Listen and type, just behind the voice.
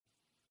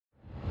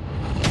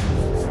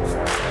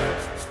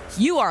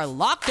You are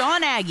Locked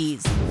On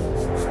Aggies,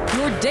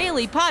 your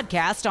daily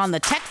podcast on the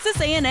Texas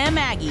A&M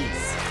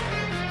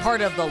Aggies.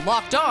 Part of the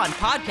Locked On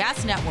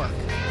Podcast Network,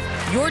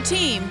 your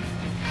team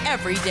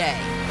every day.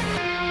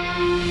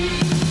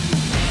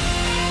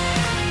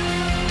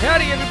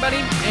 Howdy, everybody,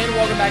 and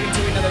welcome back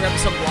into another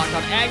episode of Locked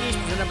On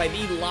Aggies, presented by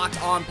the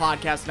Locked On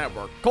Podcast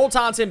Network. Cole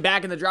Thompson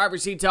back in the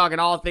driver's seat talking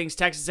all things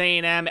Texas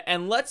A&M,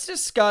 and let's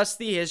discuss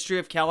the history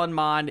of Kellen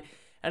Mond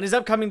and his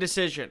upcoming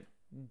decision.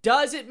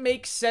 Does it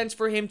make sense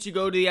for him to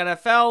go to the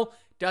NFL?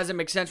 Does it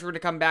make sense for him to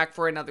come back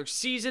for another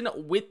season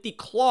with the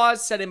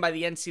clause set in by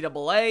the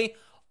NCAA?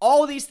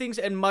 All of these things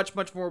and much,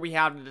 much more we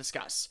have to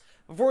discuss.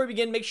 Before we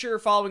begin, make sure you're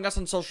following us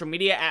on social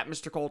media at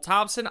Mr. Cole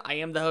Thompson. I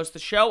am the host of the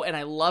show, and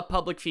I love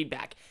public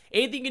feedback.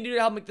 Anything you can do to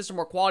help make this a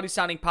more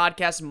quality-sounding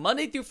podcast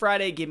Monday through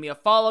Friday, give me a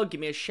follow, give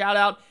me a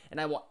shout-out,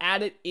 and I will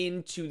add it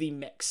into the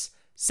mix.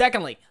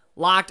 Secondly,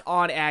 Locked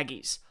On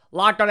Aggies.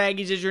 Locked On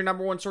Aggies is your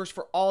number one source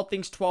for all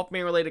things 12th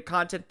man-related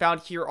content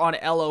found here on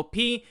LOP.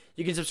 You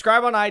can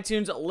subscribe on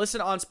iTunes, listen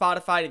on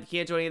Spotify, and if you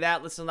can't do any of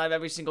that, listen live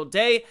every single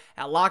day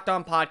at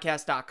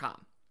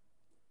LockedOnPodcast.com.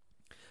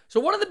 So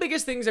one of the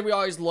biggest things that we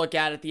always look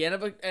at the end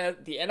of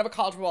a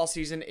college football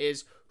season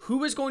is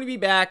who is going to be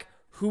back,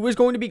 who is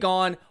going to be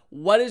gone,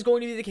 what is going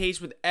to be the case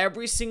with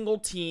every single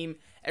team.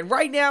 And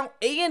right now,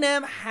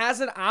 A&M has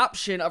an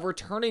option of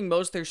returning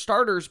most of their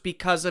starters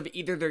because of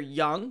either they're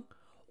young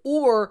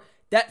or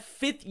that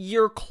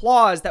fifth-year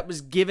clause that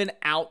was given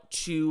out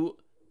to,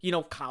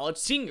 college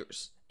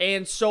seniors.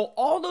 And so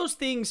all those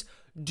things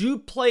do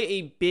play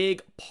a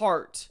big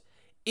part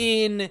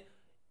in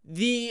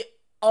the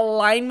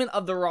alignment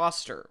of the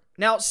roster.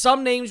 Now,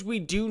 some names we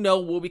do know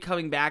will be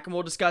coming back, and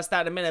we'll discuss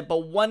that in a minute,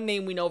 but one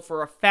name we know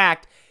for a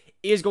fact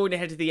is going to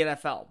head to the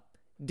NFL.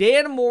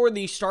 Dan Moore,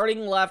 the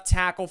starting left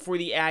tackle for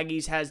the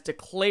Aggies, has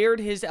declared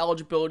his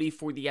eligibility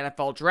for the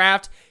NFL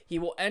draft. He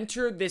will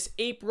enter this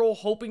April,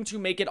 hoping to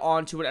make it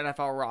onto an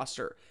NFL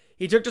roster.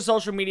 He took to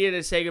social media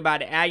to say goodbye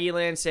to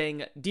Aggieland,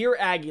 saying, "Dear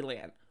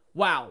Aggieland,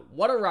 wow,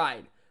 what a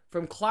ride.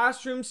 From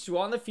classrooms to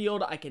on the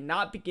field, I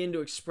cannot begin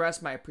to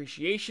express my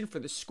appreciation for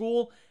the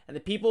school and the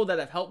people that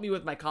have helped me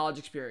with my college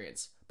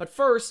experience. But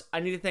first, I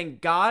need to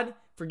thank God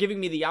for giving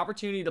me the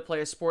opportunity to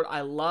play a sport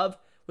I love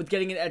with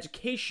getting an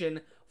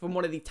education from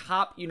one of the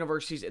top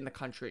universities in the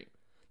country.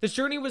 This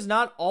journey was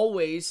not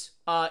always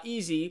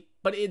easy,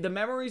 but the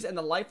memories and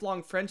the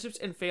lifelong friendships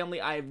and family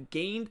I have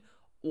gained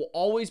will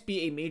always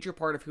be a major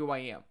part of who I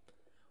am.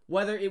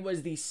 Whether it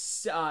was the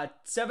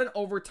 7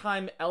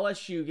 overtime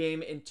LSU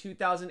game in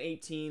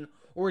 2018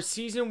 or a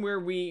season where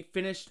we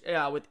finished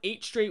with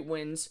 8 straight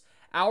wins,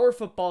 our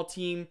football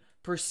team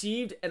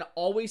perceived and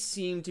always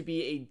seemed to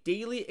be a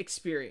daily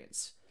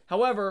experience.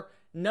 However,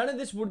 none of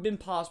this would have been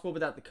possible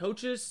without the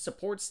coaches,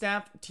 support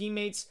staff,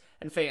 teammates,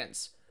 and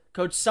fans.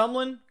 Coach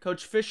Sumlin,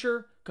 Coach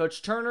Fisher,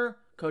 Coach Turner,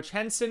 Coach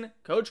Henson,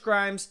 Coach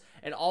Grimes,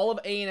 and all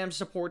of A&M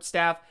support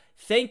staff,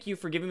 thank you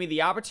for giving me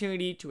the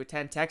opportunity to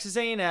attend Texas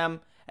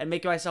A&M and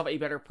make myself a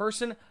better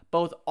person,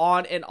 both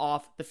on and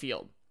off the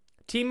field.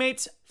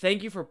 Teammates,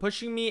 thank you for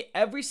pushing me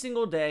every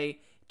single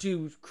day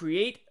to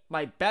create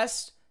my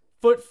best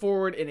foot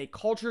forward in a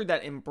culture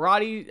that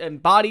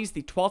embodies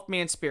the 12th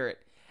man spirit.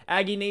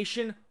 Aggie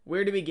Nation,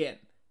 where to begin?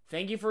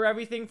 Thank you for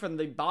everything from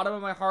the bottom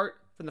of my heart,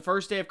 from the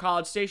first day of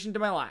College Station to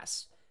my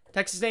last.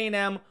 Texas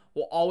A&M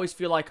will always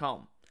feel like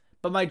home.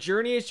 But my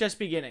journey is just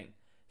beginning.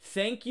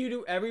 Thank you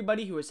to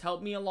everybody who has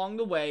helped me along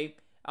the way,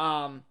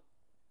 and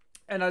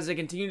as they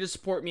continue to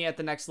support me at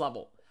the next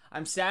level.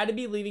 I'm sad to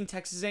be leaving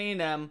Texas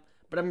A&M,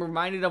 but I'm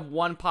reminded of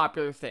one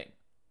popular thing.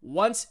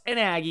 Once an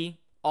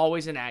Aggie,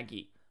 always an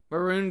Aggie.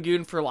 Maroon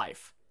Goon for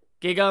life.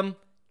 Gig'em,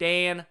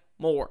 Dan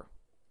Moore.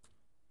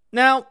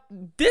 Now,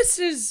 this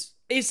is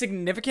a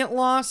significant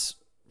loss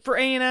for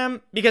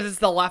A&M because it's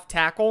the left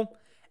tackle,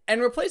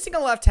 and replacing a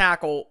left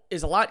tackle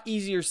is a lot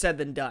easier said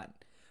than done.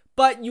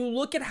 But you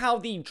look at how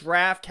the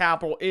draft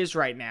capital is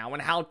right now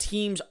and how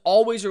teams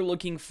always are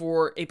looking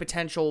for a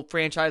potential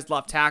franchise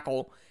left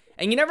tackle,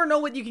 and you never know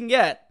what you can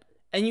get.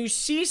 And you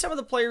see some of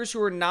the players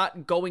who are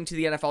not going to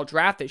the NFL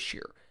draft this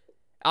year.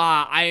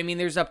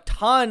 There's a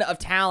ton of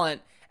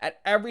talent at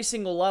every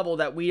single level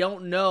that we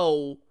don't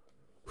know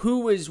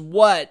who is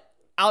what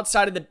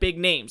outside of the big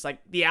names, like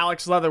the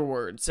Alex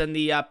Leatherwoods and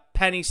the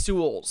Penny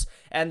Sewells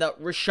and the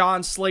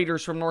Rashawn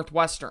Slaters from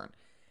Northwestern.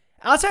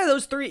 Outside of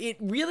those three, it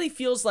really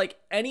feels like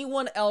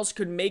anyone else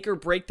could make or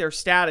break their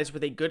status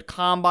with a good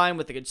combine,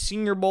 with a good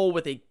Senior Bowl,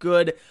 with a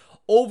good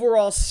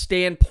overall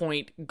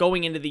standpoint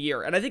going into the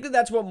year. And I think that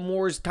that's what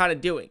Moore's kind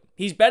of doing.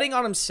 He's betting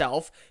on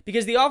himself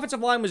because the offensive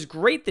line was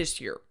great this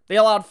year. They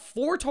allowed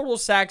 4 total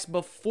sacks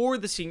before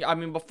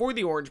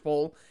the Orange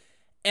Bowl,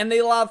 and they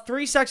allowed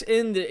 3 sacks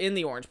in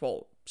the Orange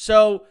Bowl.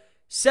 So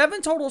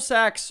 7 total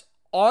sacks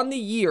on the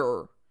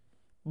year,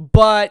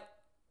 but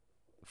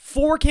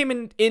 4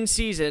 came in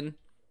season.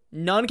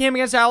 None came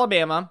against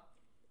Alabama.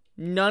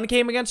 None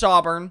came against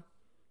Auburn.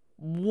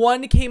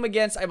 1 came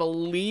against, I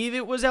believe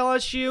it was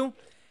LSU.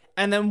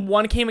 And then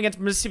 1 came against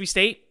Mississippi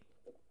State.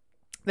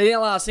 They didn't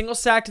allow a single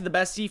sack to the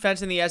best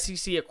defense in the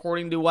SEC,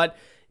 according to what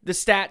the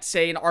stats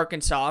say in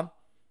Arkansas.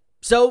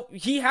 So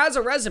he has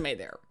a resume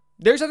there.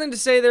 There's nothing to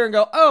say there and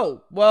go,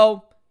 oh,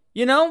 well,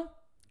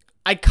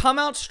 I come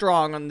out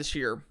strong on this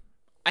year.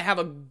 I have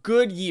a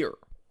good year.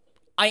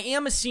 I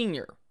am a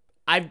senior.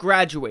 I've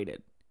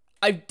graduated.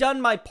 I've done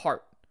my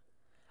part.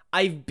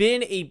 I've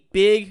been a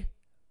big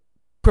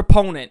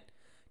proponent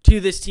to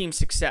this team's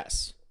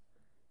success.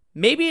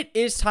 Maybe it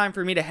is time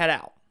for me to head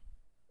out.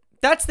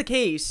 If that's the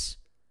case,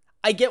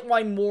 I get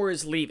why Moore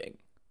is leaving.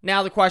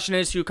 Now the question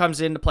is who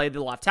comes in to play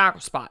the left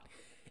tackle spot.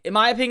 In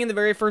my opinion, the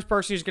very first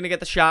person who's going to get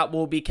the shot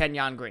will be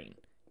Kenyon Green.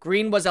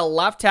 Green was a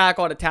left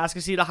tackle at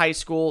Atascocita High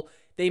School.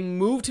 They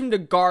moved him to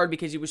guard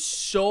because he was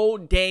so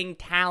dang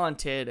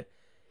talented.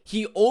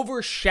 He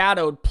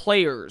overshadowed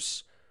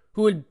players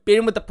who had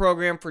been with the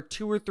program for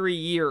 2 or 3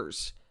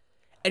 years.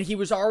 And he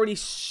was already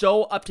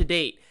so up to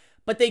date.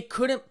 But they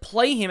couldn't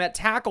play him at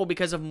tackle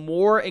because of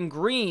Moore and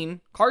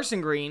Green,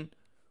 Carson Green,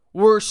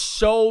 were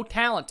so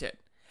talented.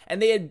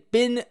 And they had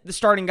been the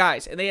starting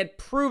guys. And they had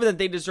proven that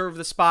they deserved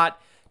the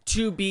spot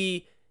to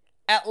be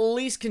at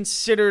least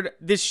considered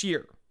this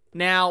year.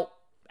 Now,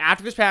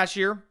 after this past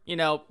year,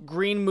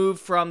 Green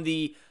moved from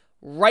the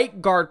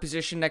right guard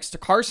position next to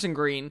Carson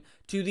Green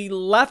to the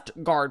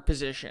left guard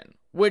position,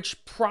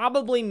 which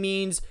probably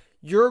means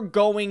you're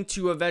going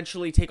to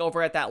eventually take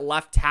over at that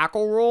left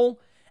tackle role.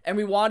 And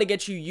we want to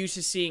get you used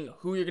to seeing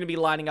who you're going to be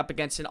lining up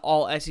against in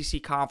all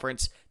SEC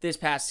conference this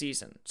past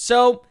season.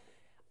 So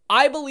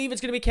I believe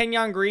it's going to be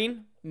Kenyon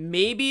Green.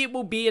 Maybe it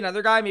will be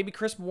another guy, maybe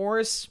Chris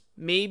Morris,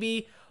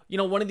 maybe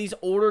one of these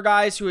older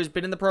guys who has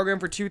been in the program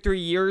for 2-3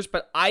 years.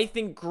 But I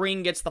think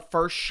Green gets the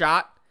first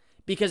shot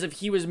because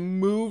he was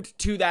moved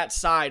to that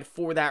side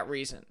for that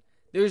reason.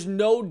 There's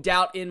no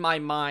doubt in my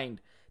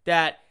mind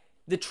that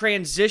the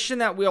transition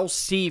that we'll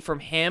see from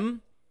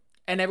him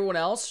and everyone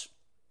else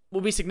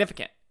will be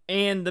significant.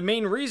 And the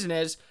main reason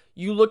is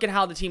you look at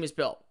how the team is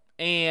built.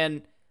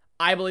 And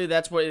I believe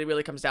that's what it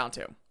really comes down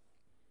to.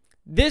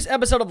 This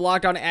episode of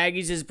Locked On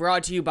Aggies is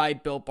brought to you by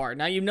Built Bar.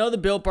 Now, you know the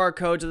Built Bar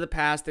codes of the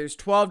past. There's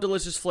 12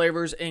 delicious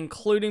flavors,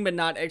 including but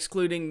not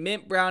excluding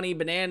mint brownie,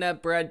 banana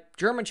bread,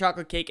 German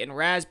chocolate cake, and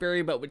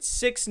raspberry, but with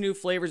 6 new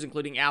flavors,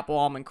 including apple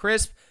almond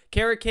crisp,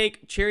 carrot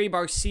cake, cherry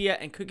barcia,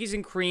 and cookies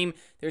and cream.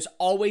 There's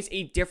always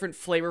a different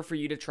flavor for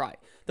you to try.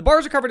 The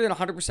bars are covered in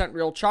 100%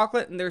 real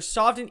chocolate, and they're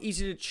soft and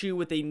easy to chew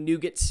with a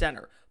nougat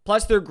center.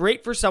 Plus, they're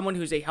great for someone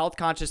who's a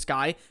health-conscious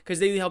guy because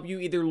they help you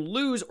either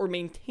lose or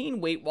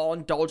maintain weight while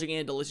indulging in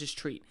a delicious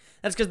treat.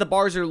 That's because the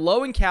bars are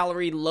low in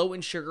calorie, low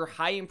in sugar,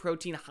 high in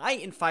protein, high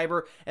in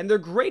fiber, and they're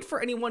great for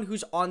anyone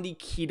who's on the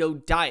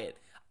keto diet.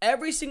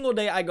 Every single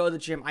day I go to the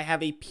gym, I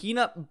have a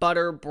peanut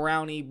butter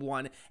brownie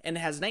one, and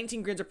it has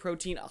 19 grams of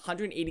protein,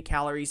 180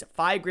 calories,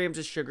 5 grams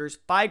of sugars,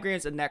 5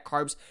 grams of net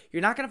carbs.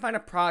 You're not going to find a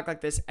product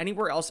like this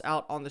anywhere else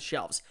out on the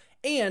shelves.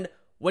 And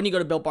when you go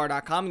to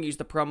BuiltBar.com and use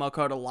the promo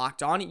code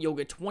LOCKEDON, you'll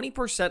get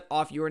 20%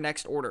 off your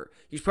next order.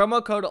 Use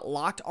promo code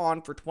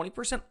LOCKEDON for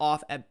 20%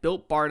 off at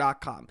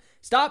BuiltBar.com.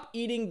 Stop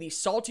eating the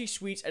salty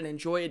sweets and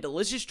enjoy a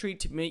delicious treat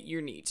to meet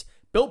your needs.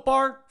 Built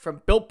Bar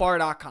from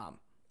BuiltBar.com.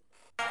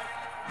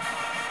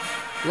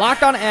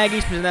 Locked On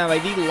Aggies, presented by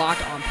the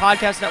Locked On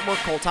Podcast Network.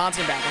 Cole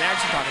Thompson back in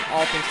action, talking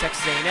all things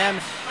Texas A&M.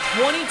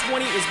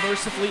 2020 is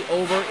mercifully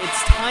over.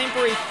 It's time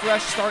for a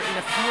fresh start and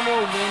a few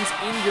more wins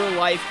in your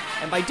life.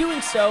 And by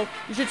doing so,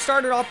 you should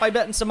start it off by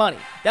betting some money.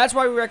 That's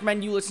why we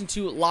recommend you listen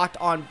to Locked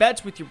On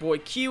Bets with your boy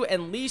Q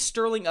and Lee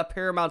Sterling of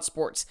Paramount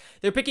Sports.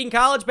 They're picking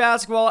college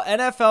basketball,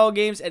 NFL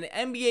games, and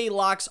NBA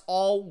locks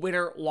all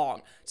winter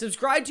long.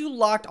 Subscribe to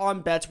Locked On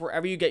Bets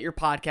wherever you get your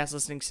podcast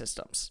listening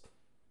systems.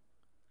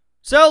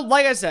 So,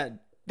 like I said,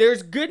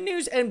 there's good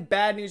news and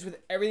bad news with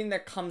everything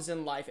that comes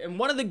in life. And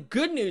one of the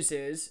good news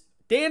is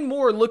Dan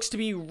Moore looks to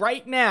be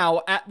right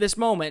now at this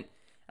moment,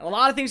 and a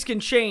lot of things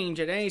can change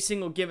at any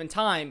single given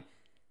time.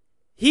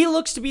 He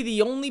looks to be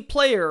the only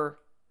player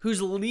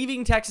who's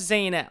leaving Texas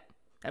A&M.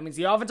 That means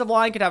the offensive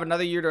line could have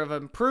another year of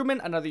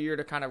improvement, another year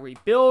to kind of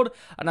rebuild,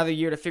 another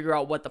year to figure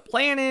out what the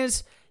plan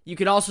is. You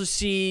can also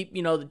see,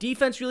 the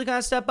defense really kind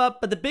of step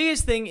up. But the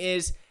biggest thing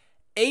is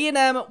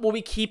A&M will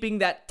be keeping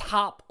that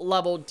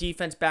top-level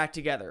defense back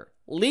together.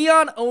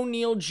 Leon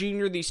O'Neal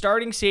Jr., the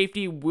starting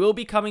safety, will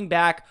be coming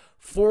back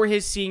for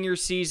his senior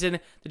season.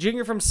 The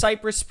junior from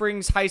Cypress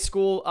Springs High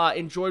School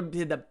enjoyed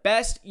the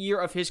best year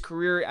of his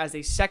career as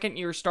a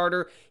second-year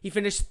starter. He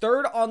finished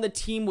third on the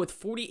team with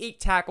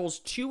 48 tackles,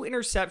 2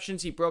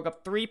 interceptions. He broke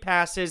up 3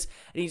 passes,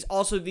 and he's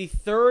also the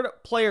third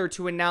player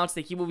to announce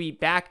that he will be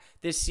back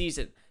this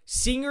season.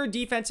 Senior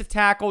defensive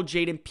tackle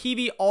Jaden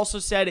Peavy also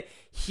said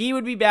he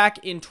would be back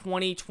in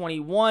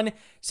 2021.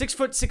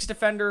 6'6"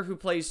 defender who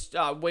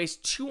weighs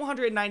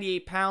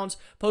 298 pounds,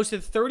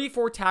 posted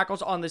 34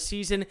 tackles on the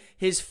season,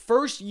 his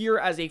first year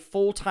as a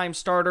full-time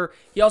starter.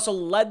 He also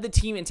led the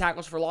team in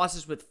tackles for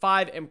losses with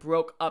 5 and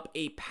broke up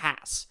a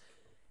pass.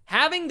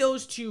 Having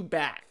those two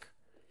back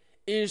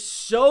is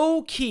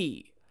so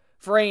key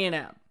for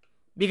A&M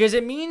because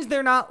it means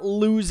they're not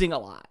losing a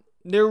lot.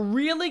 They're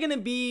really going to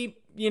be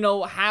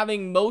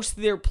having most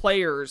of their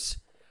players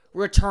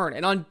return.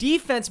 And on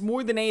defense,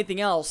 more than anything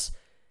else,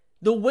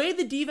 the way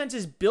the defense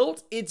is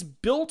built, it's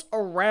built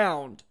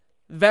around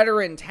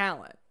veteran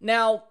talent.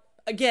 Now,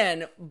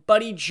 again,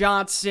 Buddy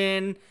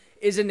Johnson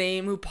is a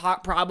name who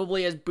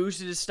probably has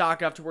boosted his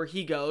stock up to where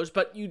he goes,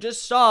 but you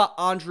just saw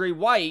Andre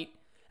White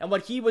and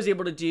what he was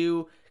able to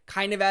do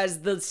kind of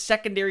as the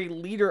secondary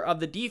leader of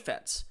the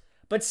defense.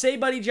 But say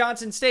Buddy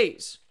Johnson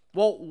stays.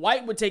 Well,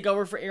 White would take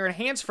over for Aaron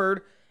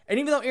Hansford, and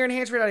even though Aaron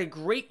Hansford had a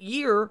great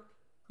year,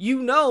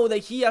 you know that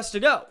he has to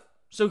go.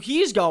 So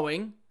he's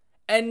going,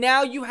 and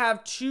now you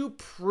have two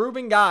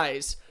proven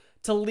guys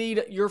to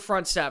lead your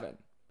front seven.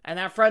 And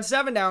that front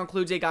seven now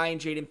includes a guy in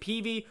Jaden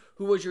Peavy,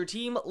 who was your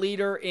team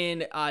leader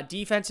in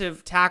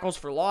defensive tackles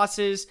for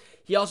losses.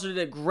 He also did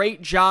a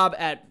great job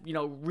at,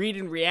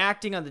 reading and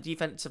reacting on the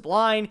defensive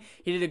line.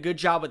 He did a good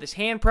job with his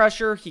hand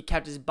pressure. He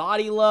kept his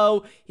body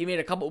low. He made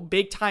a couple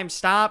big-time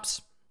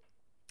stops.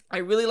 I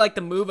really like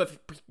the move of,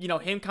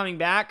 him coming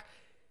back.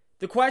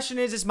 The question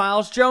is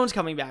Miles Jones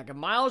coming back? If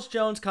Miles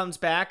Jones comes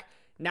back,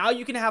 now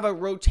you can have a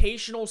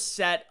rotational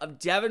set of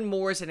Devin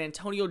Morris and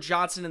Antonio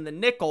Johnson in the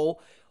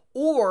nickel.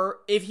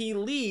 Or if he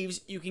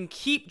leaves, you can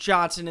keep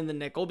Johnson in the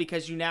nickel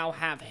because you now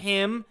have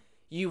him,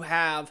 you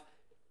have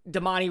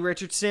Damani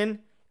Richardson,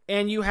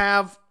 and you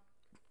have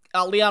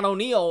Leon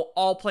O'Neal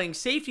all playing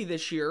safety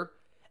this year,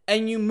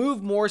 and you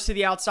move Morris to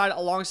the outside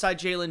alongside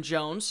Jalen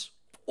Jones.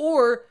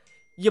 Or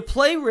you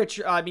play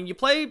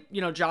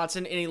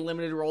Johnson in a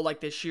limited role like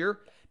this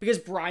year because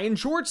Brian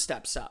George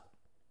steps up.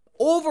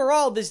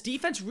 Overall, this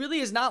defense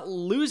really is not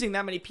losing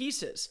that many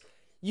pieces.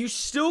 You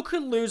still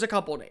could lose a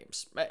couple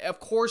names.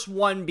 Of course,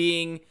 one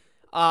being,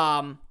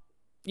 Jones,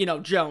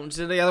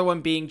 and the other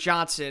one being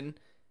Johnson.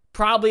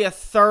 Probably a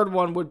third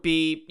one would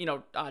be,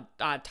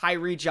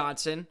 Tyree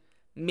Johnson.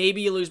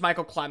 Maybe you lose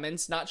Michael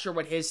Clemens. Not sure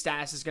what his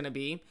status is going to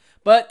be.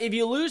 But if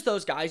you lose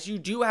those guys, you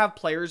do have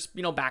players,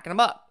 backing them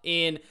up.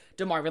 In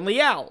DeMarvin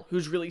Leal,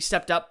 who's really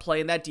stepped up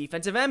playing that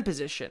defensive end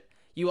position.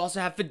 You also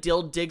have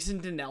Fadil Diggs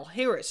and Donnell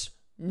Harris.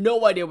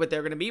 No idea what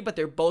they're going to be, but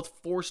they're both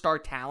four-star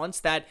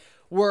talents that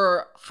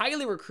were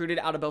highly recruited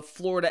out of both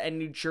Florida and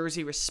New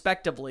Jersey,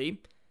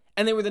 respectively,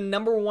 and they were the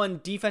number one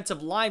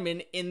defensive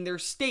lineman in their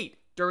state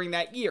during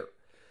that year.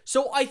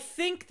 So I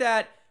think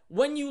that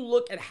when you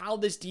look at how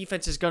this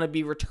defense is going to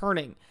be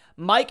returning,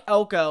 Mike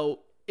Elko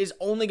is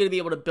only going to be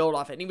able to build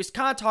off it. And he was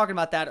kind of talking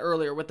about that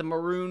earlier with the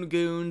Maroon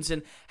Goons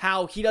and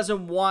how he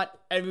doesn't want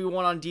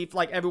everyone on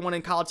everyone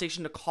in College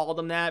Station to call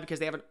them that because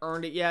they haven't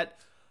earned it yet.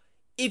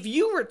 If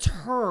you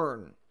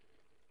return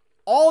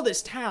all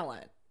this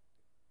talent,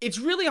 it's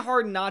really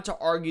hard not to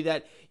argue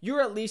that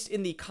you're at least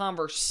in the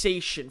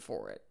conversation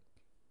for it.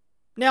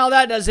 Now,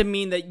 that doesn't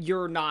mean that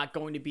you're not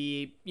going to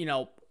be,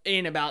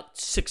 in about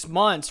 6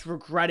 months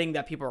regretting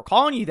that people are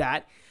calling you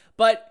that.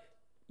 But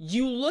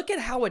you look at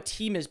how a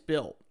team is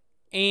built,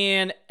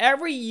 and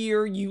every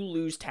year you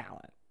lose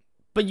talent.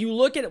 But you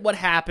look at what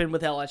happened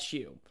with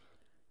LSU.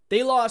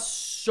 They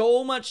lost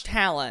so much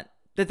talent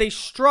that they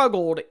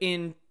struggled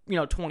in,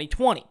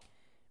 2020.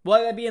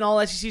 Whether that be an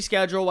all-SEC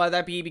schedule, whether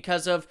that be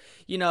because of,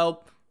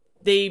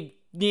 they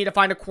needed to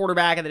find a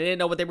quarterback and they didn't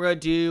know what they were going to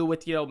do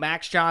with,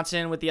 Max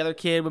Johnson, with the other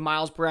kid, with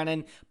Miles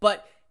Brennan.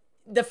 But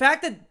the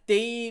fact that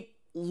they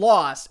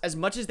lost as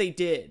much as they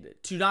did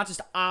to not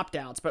just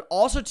opt-outs, but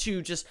also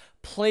to just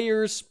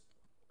players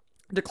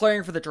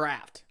declaring for the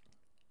draft.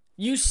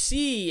 You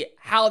see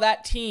how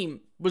that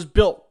team was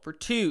built for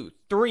 2,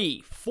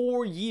 3,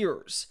 4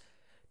 years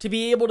to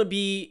be able to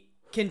be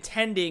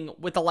contending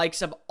with the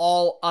likes of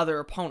all other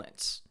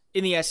opponents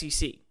in the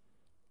SEC.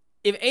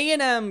 If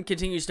A&M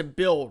continues to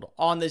build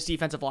on this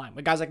defensive line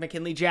with guys like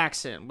McKinley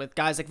Jackson, with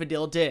guys like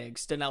Fadil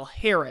Diggs, Donnell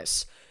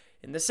Harris,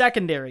 in the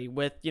secondary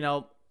with,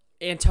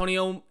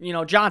 Antonio,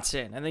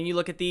 Johnson, and then you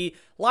look at the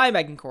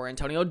linebacking core,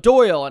 Antonio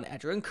Doyle and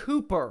Edgerrin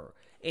Cooper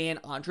and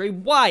Andre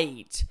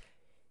White.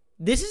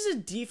 This is a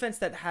defense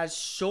that has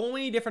so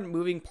many different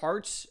moving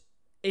parts.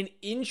 An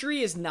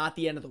injury is not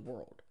the end of the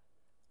world.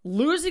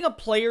 Losing a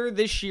player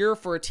this year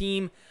for a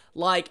team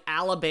like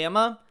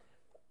Alabama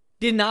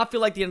did not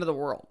feel like the end of the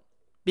world.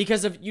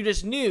 Because if you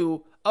just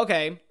knew,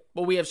 okay,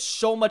 well, we have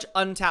so much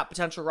untapped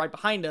potential right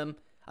behind him.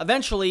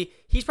 Eventually,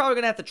 he's probably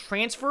going to have to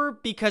transfer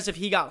because if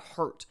he got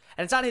hurt.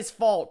 And it's not his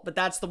fault, but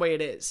that's the way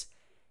it is.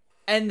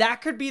 And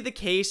that could be the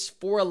case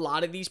for a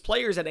lot of these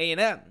players at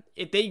A&M.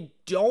 If they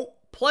don't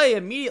play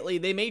immediately,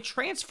 they may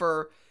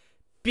transfer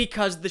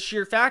because the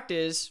sheer fact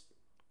is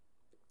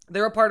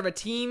they're a part of a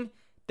team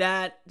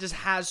that just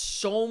has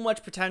so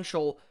much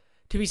potential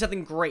to be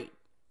something great.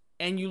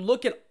 And you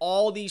look at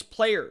all these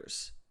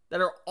players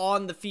that are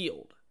on the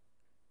field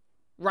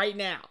right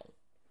now.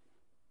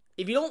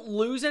 If you don't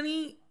lose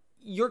any,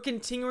 you're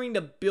continuing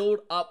to build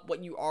up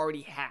what you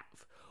already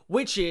have,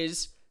 which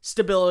is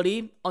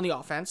stability on the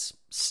offense,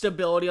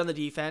 stability on the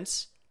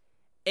defense,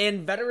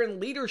 and veteran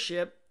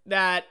leadership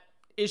that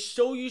is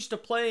so used to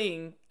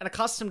playing and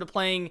accustomed to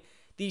playing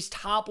these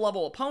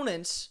top-level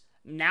opponents.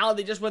 Now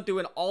they just went through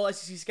an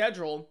all-SEC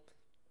schedule.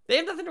 They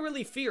have nothing to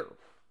really fear.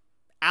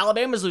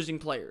 Alabama's losing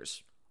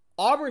players.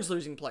 Auburn's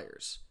losing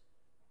players.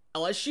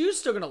 LSU's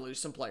still going to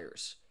lose some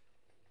players.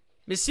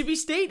 Mississippi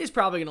State is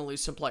probably going to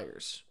lose some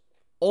players.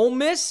 Ole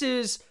Miss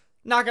is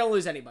not going to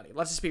lose anybody.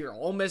 Let's just be real.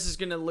 Ole Miss is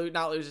going to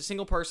not lose a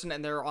single person,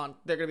 and they're going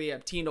to be a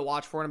team to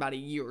watch for in about a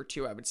year or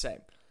two, I would say.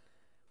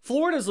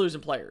 Florida's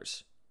losing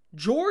players.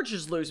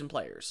 Georgia's losing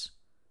players.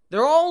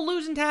 They're all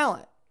losing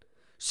talent.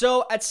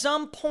 So at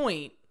some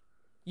point,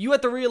 you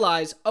have to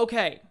realize,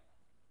 okay,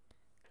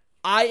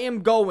 I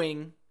am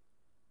going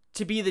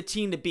to be the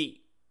team to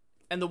beat.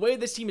 And the way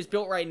this team is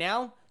built right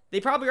now, they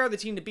probably are the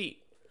team to beat.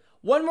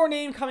 One more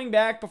name coming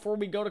back before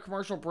we go to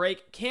commercial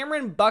break,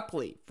 Cameron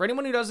Buckley. For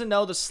anyone who doesn't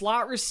know, the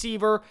slot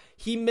receiver,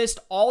 he missed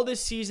all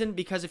this season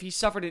because he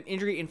suffered an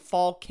injury in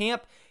fall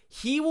camp.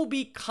 He will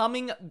be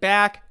coming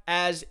back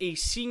as a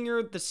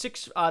senior. The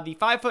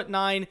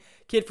 5'9"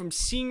 kid from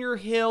Senior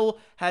Hill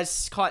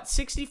has caught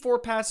 64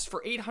 passes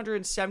for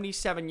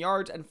 877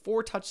 yards and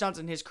 4 touchdowns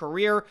in his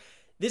career.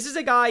 This is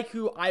a guy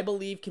who I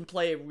believe can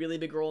play a really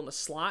big role in the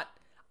slot.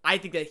 I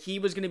think that he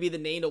was going to be the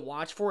name to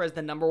watch for as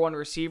the number one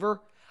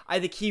receiver. I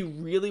think he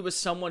really was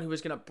someone who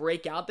was going to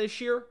break out this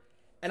year.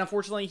 And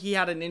unfortunately, he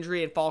had an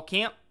injury in fall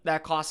camp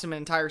that cost him an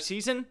entire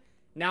season.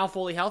 Now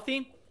fully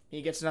healthy,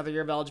 he gets another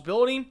year of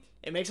eligibility.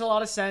 It makes a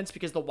lot of sense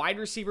because the wide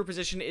receiver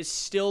position is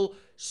still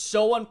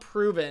so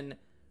unproven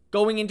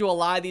going into a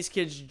lot of these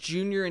kids'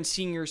 junior and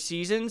senior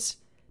seasons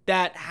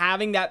that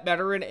having that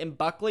veteran in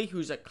Buckley,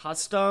 who's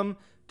accustomed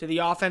to the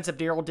offense of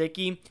Daryl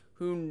Dickey,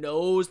 who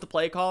knows the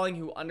play calling,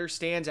 who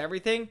understands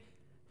everything,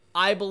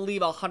 I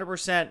believe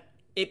 100%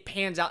 it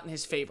pans out in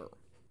his favor.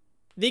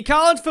 The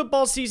college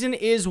football season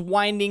is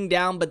winding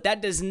down, but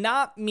that does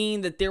not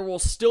mean that there will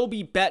still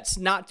be bets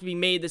not to be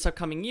made this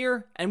upcoming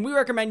year, and we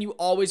recommend you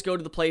always go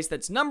to the place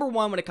that's number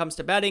one when it comes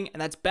to betting,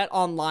 and that's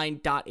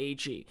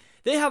betonline.ag.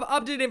 They have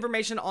updated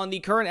information on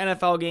the current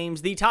NFL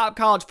games, the top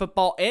college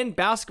football and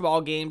basketball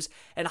games,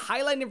 and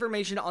highlight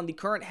information on the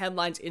current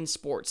headlines in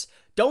sports.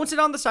 Don't sit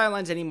on the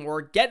sidelines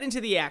anymore. Get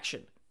into the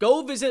action.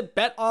 Go visit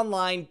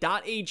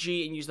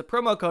betonline.ag and use the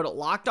promo code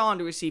LOCKEDON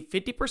to receive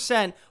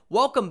 50%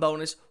 welcome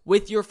bonus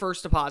with your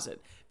first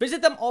deposit.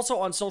 Visit them also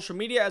on social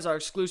media as our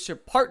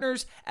exclusive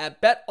partners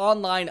at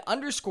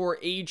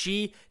betonline_AG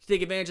to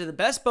take advantage of the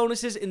best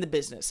bonuses in the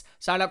business.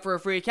 Sign up for a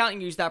free account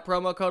and use that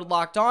promo code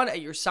LOCKEDON at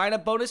your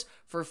sign-up bonus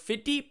for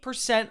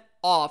 50%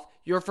 off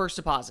your first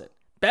deposit.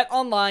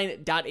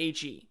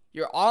 betonline.ag,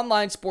 your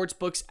online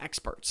sportsbooks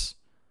experts.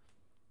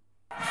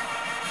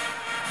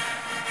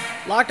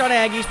 Locked On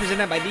Aggies,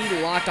 presented by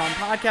the Locked On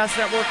Podcast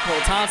Network. Cole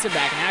Thompson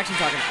back in action,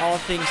 talking all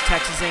things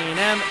Texas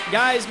A&M.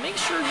 Guys, make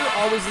sure you're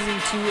always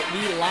listening to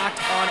the Locked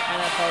On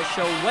NFL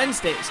show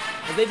Wednesdays,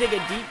 as they take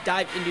a deep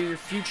dive into your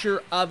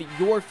future of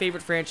your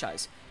favorite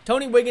franchise.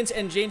 Tony Wiggins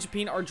and James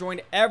Rapien are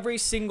joined every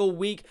single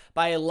week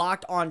by a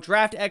Locked On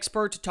draft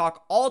expert to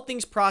talk all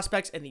things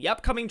prospects in the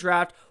upcoming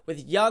draft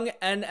with young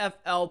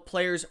NFL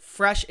players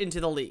fresh into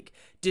the league.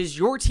 Does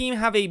your team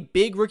have a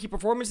big rookie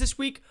performance this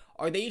week?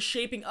 Are they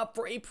shaping up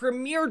for a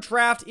premier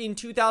draft in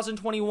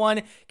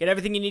 2021? Get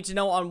everything you need to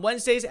know on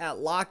Wednesdays at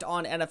Locked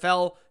On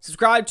NFL.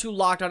 Subscribe to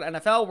Locked On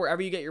NFL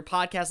wherever you get your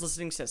podcast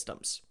listening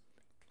systems.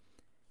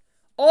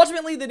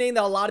 Ultimately, the name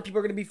that a lot of people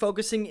are going to be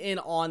focusing in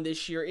on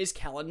this year is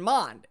Kellen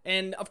Mond.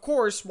 And of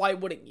course, why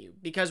wouldn't you?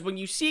 Because when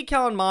you see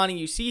Kellen Mond and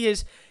you see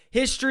his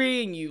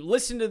history and you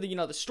listen to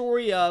the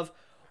story of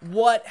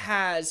what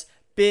has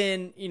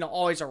been,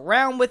 always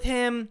around with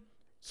him,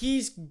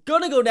 he's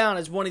going to go down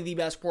as one of the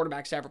best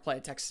quarterbacks to ever play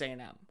at Texas A&M.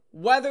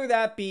 Whether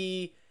that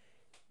be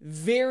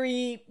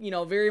very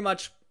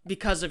much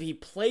because of he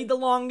played the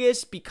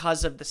longest,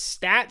 because of the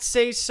stats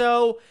say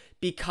so,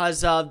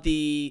 because of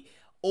the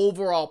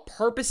overall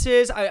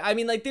purposes. I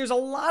mean, there's a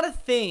lot of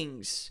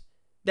things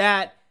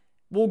that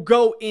will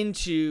go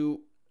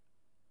into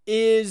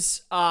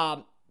is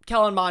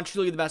Kellen Mond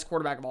truly the best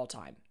quarterback of all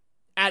time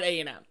at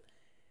A&M.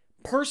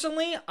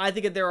 Personally, I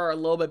think that there are a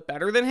little bit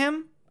better than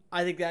him.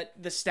 I think that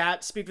the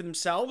stats speak for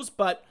themselves,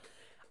 but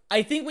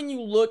I think when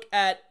you look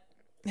at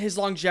his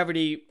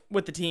longevity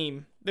with the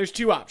team, there's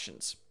two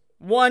options.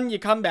 One, you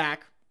come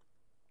back,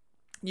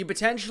 you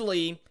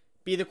potentially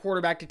be the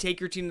quarterback to take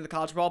your team to the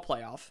college football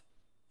playoff.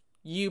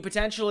 You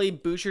potentially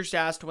boost your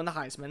stats to win the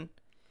Heisman.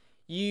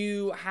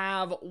 You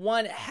have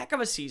one heck of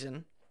a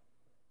season.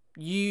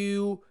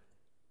 You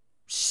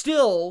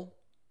still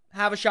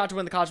have a shot to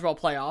win the college football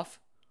playoff.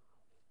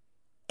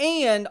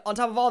 And on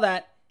top of all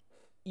that,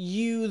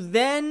 you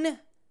then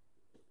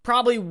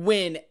probably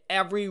win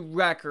every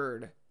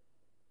record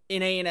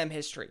in A&M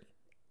history.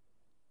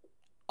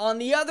 On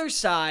the other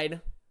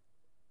side,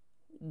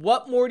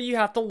 what more do you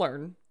have to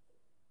learn?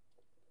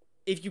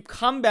 If you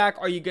come back,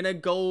 are you going to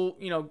go,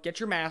 get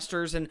your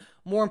master's? And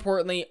more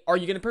importantly, are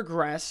you going to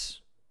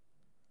progress?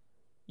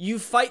 You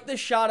fight the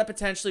shot of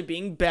potentially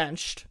being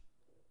benched.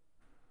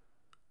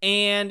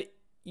 And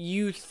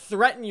you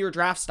threaten your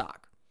draft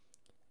stock.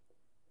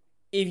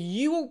 If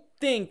you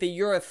think that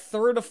you're a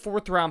third or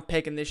fourth round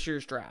pick in this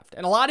year's draft,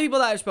 and a lot of people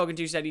that I've spoken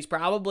to said he's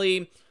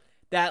probably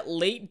that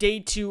late day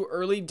 2,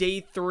 early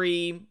day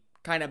 3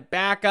 kind of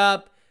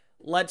backup.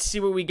 Let's see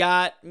what we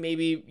got.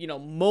 Maybe,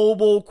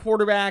 mobile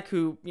quarterback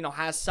who,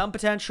 has some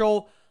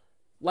potential.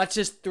 Let's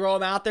just throw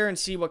him out there and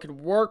see what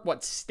could work,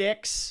 what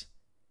sticks.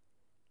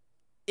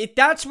 If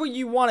that's what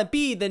you want to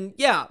be, then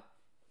yeah,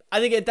 I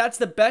think if that's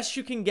the best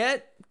you can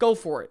get, go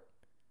for it.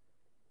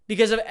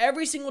 Because of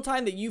every single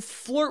time that you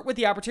flirt with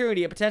the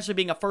opportunity of potentially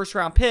being a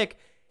first-round pick,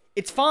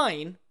 it's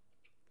fine,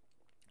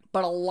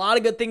 but a lot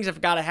of good things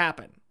have got to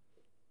happen.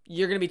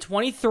 You're going to be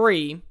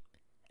 23,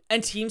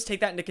 and teams take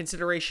that into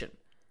consideration.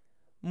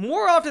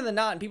 More often than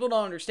not, and people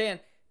don't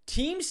understand,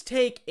 teams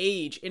take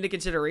age into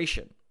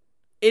consideration.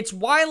 It's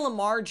why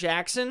Lamar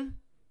Jackson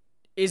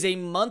is a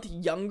month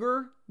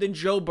younger than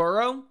Joe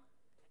Burrow,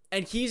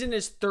 and he's in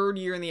his third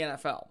year in the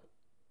NFL.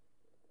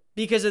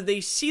 Because if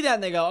they see that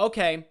and they go,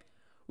 okay,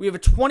 we have a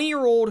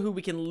 20-year-old who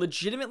we can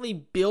legitimately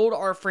build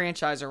our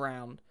franchise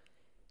around,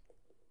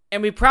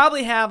 and we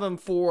probably have him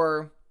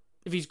for,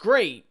 if he's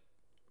great,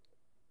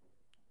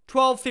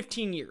 12,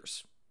 15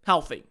 years,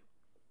 healthy.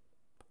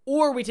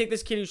 Or we take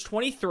this kid who's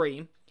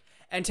 23,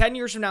 and 10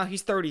 years from now,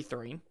 he's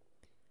 33.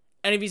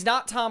 And if he's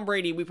not Tom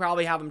Brady, we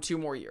probably have him 2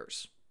 more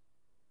years.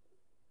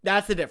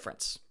 That's the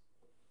difference.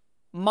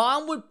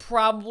 Mond would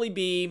probably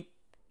be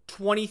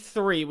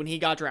 23 when he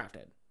got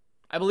drafted.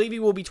 I believe he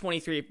will be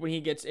 23 when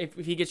he gets if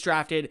he gets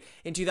drafted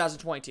in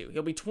 2022.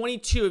 He'll be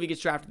 22 if he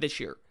gets drafted this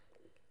year.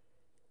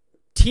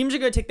 Teams are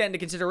going to take that into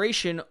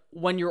consideration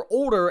when you're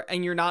older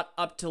and you're not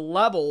up to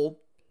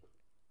level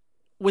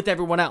with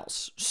everyone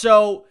else.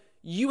 So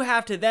you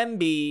have to then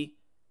be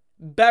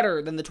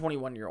better than the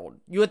 21-year-old.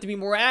 You have to be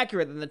more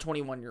accurate than the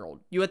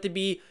 21-year-old. You have to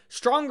be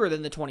stronger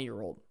than the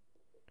 20-year-old.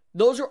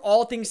 Those are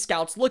all things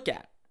scouts look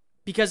at.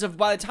 Because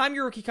by the time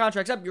your rookie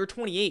contract's up, you're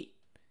 28.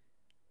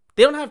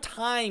 They don't have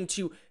time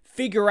to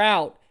figure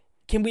out,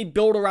 can we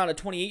build around a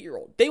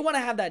 28-year-old? They want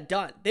to have that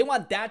done. They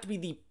want that to be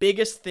the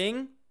biggest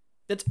thing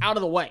that's out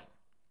of the way.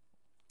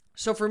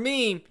 So for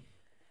me,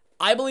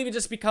 I believe it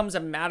just becomes a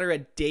matter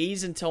of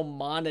days until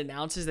Mond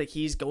announces that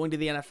he's going to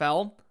the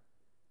NFL.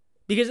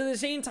 Because at the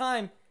same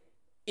time,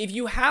 if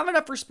you have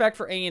enough respect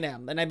for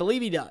A&M, and I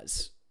believe he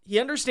does, he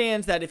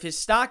understands that if his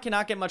stock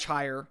cannot get much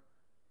higher,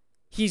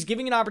 he's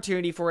giving an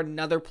opportunity for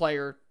another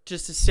player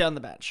just to sit on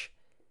the bench.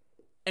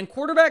 And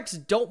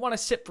quarterbacks don't want to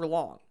sit for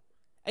long.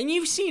 And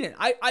you've seen it.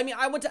 I mean,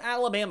 I went to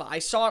Alabama. I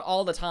saw it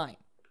all the time.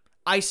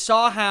 I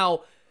saw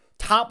how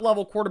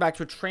top-level quarterbacks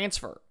would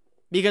transfer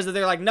because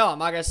they're like, no, I'm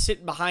not going to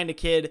sit behind a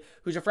kid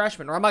who's a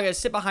freshman, or I'm not going to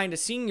sit behind a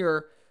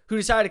senior who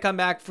decided to come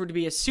back to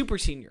be a super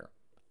senior.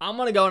 I'm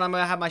going to go and I'm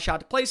going to have my shot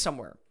to play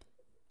somewhere.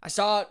 I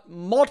saw it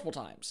multiple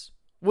times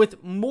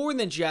with more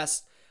than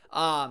just,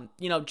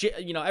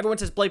 everyone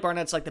says Blake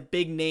Barnett's like the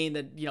big name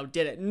that,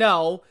 did it.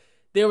 No.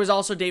 There was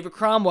also David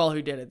Cromwell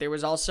who did it. There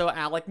was also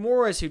Alec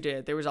Morris who did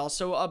it. There was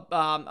also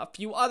a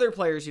few other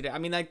players who did it. I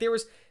mean, like, there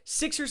was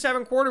 6 or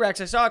 7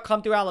 quarterbacks I saw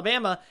come through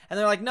Alabama, and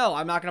they're like, no,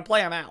 I'm not going to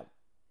play. I'm out.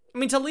 I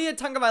mean, Talia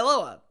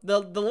Tagovailoa, the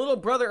little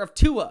brother of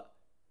Tua,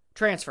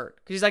 transferred.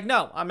 Because he's like,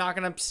 no, I'm not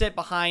going to sit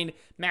behind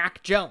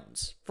Mac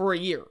Jones for a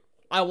year.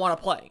 I want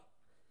to play.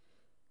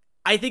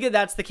 I think that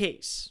that's the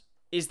case,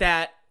 is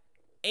that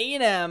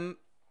A&M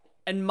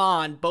and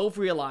Mond both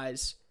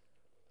realize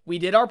we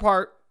did our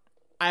part.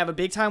 I have a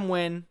big-time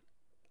win.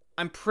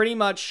 I'm pretty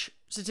much,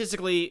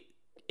 statistically,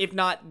 if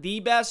not the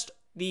best,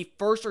 the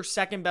first or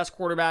second best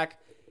quarterback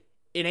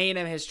in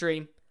A&M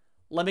history.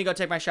 Let me go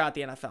take my shot at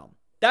the NFL.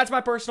 That's my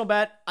personal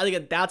bet. I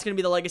think that's going to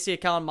be the legacy of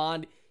Kellen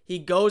Mond. He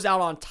goes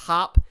out on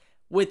top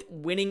with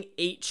winning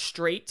 8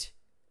 straight,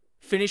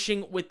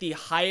 finishing with the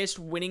highest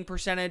winning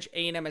percentage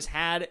A&M has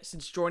had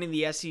since joining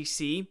the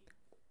SEC.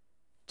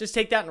 Just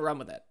take that and run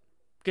with it.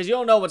 Because you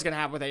don't know what's going to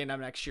happen with A&M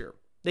next year.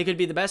 They could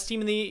be the best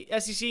team in the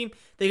SEC.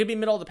 They could be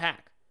middle of the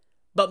pack.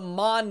 But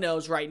Mond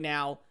knows right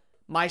now,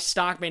 my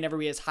stock may never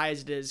be as high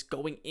as it is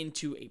going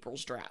into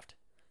April's draft.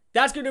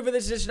 That's going to do it for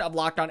this edition of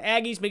Locked On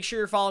Aggies. Make sure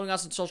you're following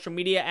us on social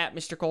media at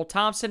Mr. Cole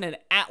Thompson and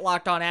at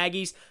Locked On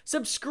Aggies.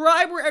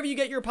 Subscribe wherever you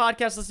get your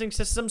podcast listening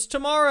systems.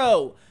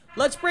 Tomorrow,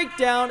 let's break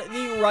down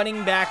the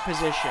running back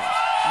position.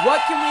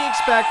 What can we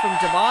expect from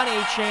Devon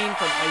Achane,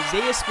 from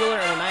Isaiah Spiller,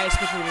 and Ainias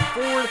Smith moving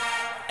forward?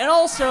 And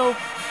also,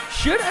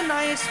 should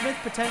Ainias Smith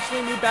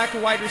potentially move back to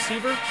wide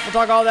receiver? We'll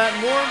talk all that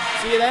and more.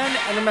 See you then.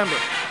 And remember,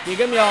 be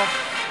good, y'all.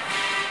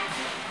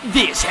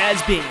 This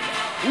has been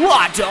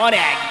Locked On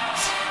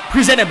Aggies,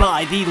 presented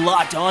by the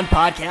Locked On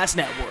Podcast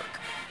Network.